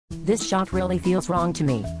This shot really feels wrong to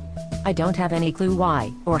me. I don't have any clue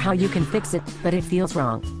why, or how you can fix it, but it feels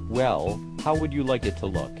wrong. Well, how would you like it to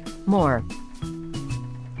look? More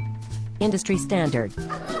industry standard.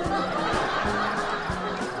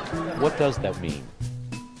 What does that mean?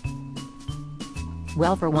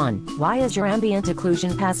 Well, for one, why is your ambient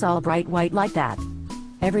occlusion pass all bright white like that?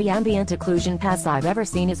 Every ambient occlusion pass I've ever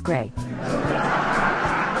seen is gray.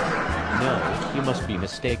 No, you must be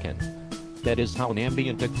mistaken. That is how an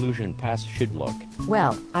ambient occlusion pass should look.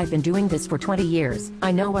 Well, I've been doing this for 20 years.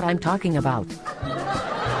 I know what I'm talking about.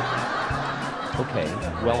 Okay,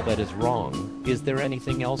 well that is wrong. Is there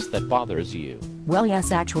anything else that bothers you? Well,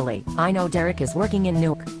 yes, actually. I know Derek is working in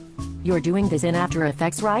Nuke. You're doing this in After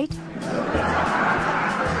Effects, right?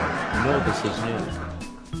 No, this is new.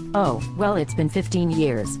 Oh, well, it's been 15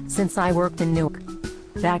 years since I worked in Nuke.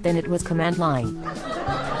 Back then it was command line.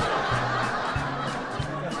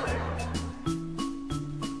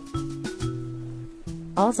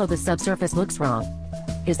 Also, the subsurface looks wrong.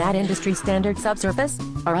 Is that industry standard subsurface?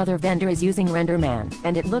 Our other vendor is using RenderMan,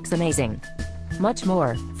 and it looks amazing. Much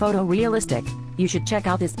more photorealistic. You should check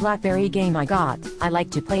out this BlackBerry game I got. I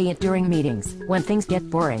like to play it during meetings, when things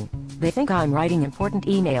get boring. They think I'm writing important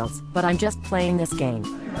emails, but I'm just playing this game.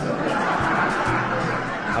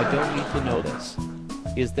 I don't need to know this.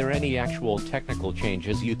 Is there any actual technical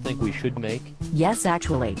changes you think we should make? Yes,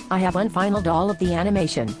 actually, I have unfinalized all of the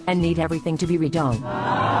animation, and need everything to be redone.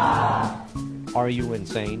 Are you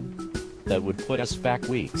insane? That would put us back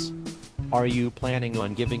weeks. Are you planning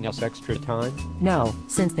on giving us extra time? No,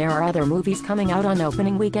 since there are other movies coming out on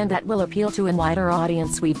opening weekend that will appeal to a wider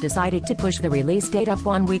audience, we've decided to push the release date up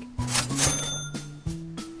 1 week.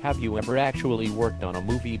 Have you ever actually worked on a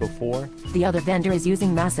movie before? The other vendor is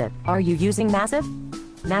using Massive. Are you using Massive?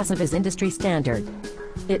 Massive is industry standard.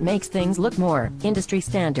 It makes things look more industry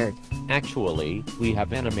standard. Actually, we have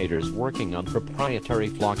animators working on proprietary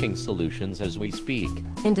flocking solutions as we speak.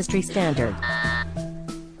 Industry standard.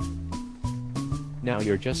 Now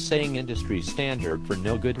you're just saying industry standard for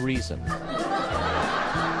no good reason.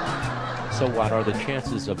 So what are the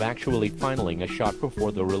chances of actually finaling a shot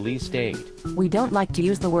before the release date? We don't like to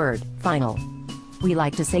use the word final. We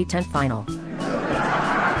like to say tent final.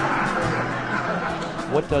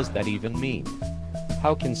 What does that even mean?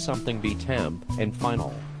 How can something be temp and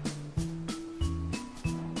final?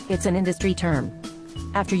 It's an industry term.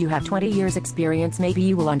 After you have 20 years experience, maybe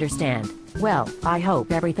you will understand. Well, I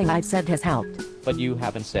hope everything I've said has helped. But you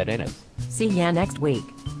haven't said anything. See ya next week.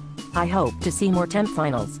 I hope to see more temp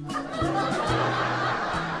finals.